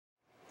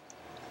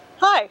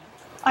Hi,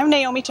 I'm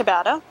Naomi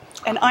Tabata,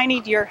 and I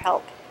need your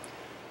help.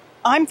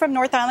 I'm from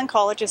North Island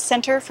College's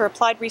Center for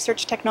Applied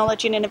Research,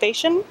 Technology and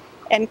Innovation,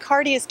 and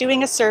CARTI is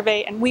doing a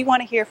survey, and we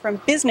want to hear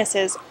from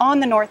businesses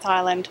on the North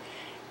Island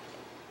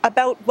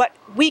about what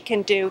we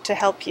can do to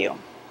help you.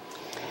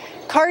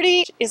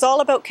 CARTI is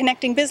all about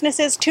connecting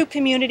businesses to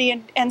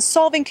community and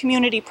solving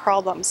community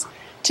problems.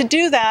 To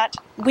do that,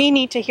 we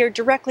need to hear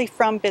directly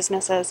from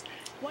businesses.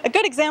 A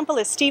good example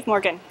is Steve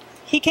Morgan.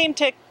 He came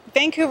to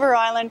Vancouver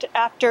Island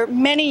after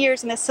many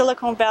years in the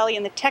Silicon Valley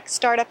in the tech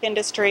startup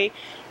industry.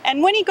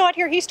 And when he got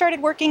here, he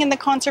started working in the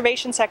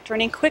conservation sector,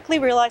 and he quickly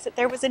realized that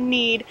there was a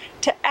need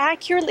to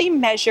accurately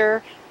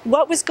measure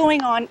what was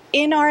going on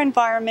in our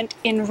environment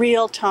in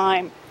real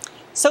time.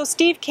 So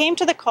Steve came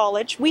to the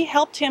college, we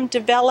helped him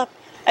develop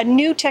a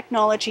new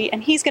technology,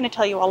 and he's going to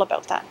tell you all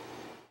about that.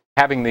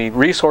 Having the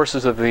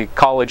resources of the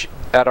college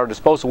at our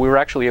disposal, we were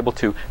actually able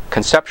to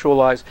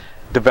conceptualize,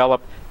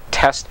 develop,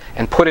 test,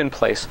 and put in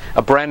place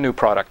a brand new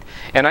product.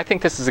 And I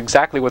think this is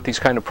exactly what these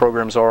kind of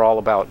programs are all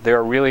about.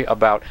 They're really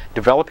about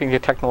developing the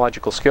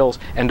technological skills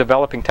and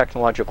developing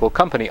technological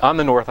company on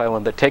the North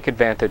Island that take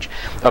advantage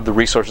of the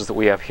resources that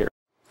we have here.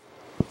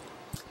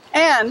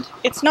 And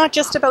it's not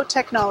just about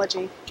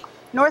technology.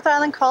 North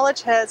Island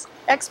College has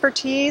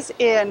expertise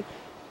in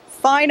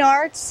fine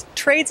arts,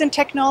 trades and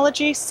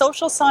technology,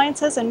 social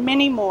sciences, and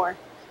many more.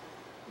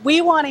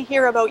 We want to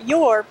hear about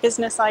your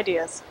business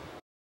ideas.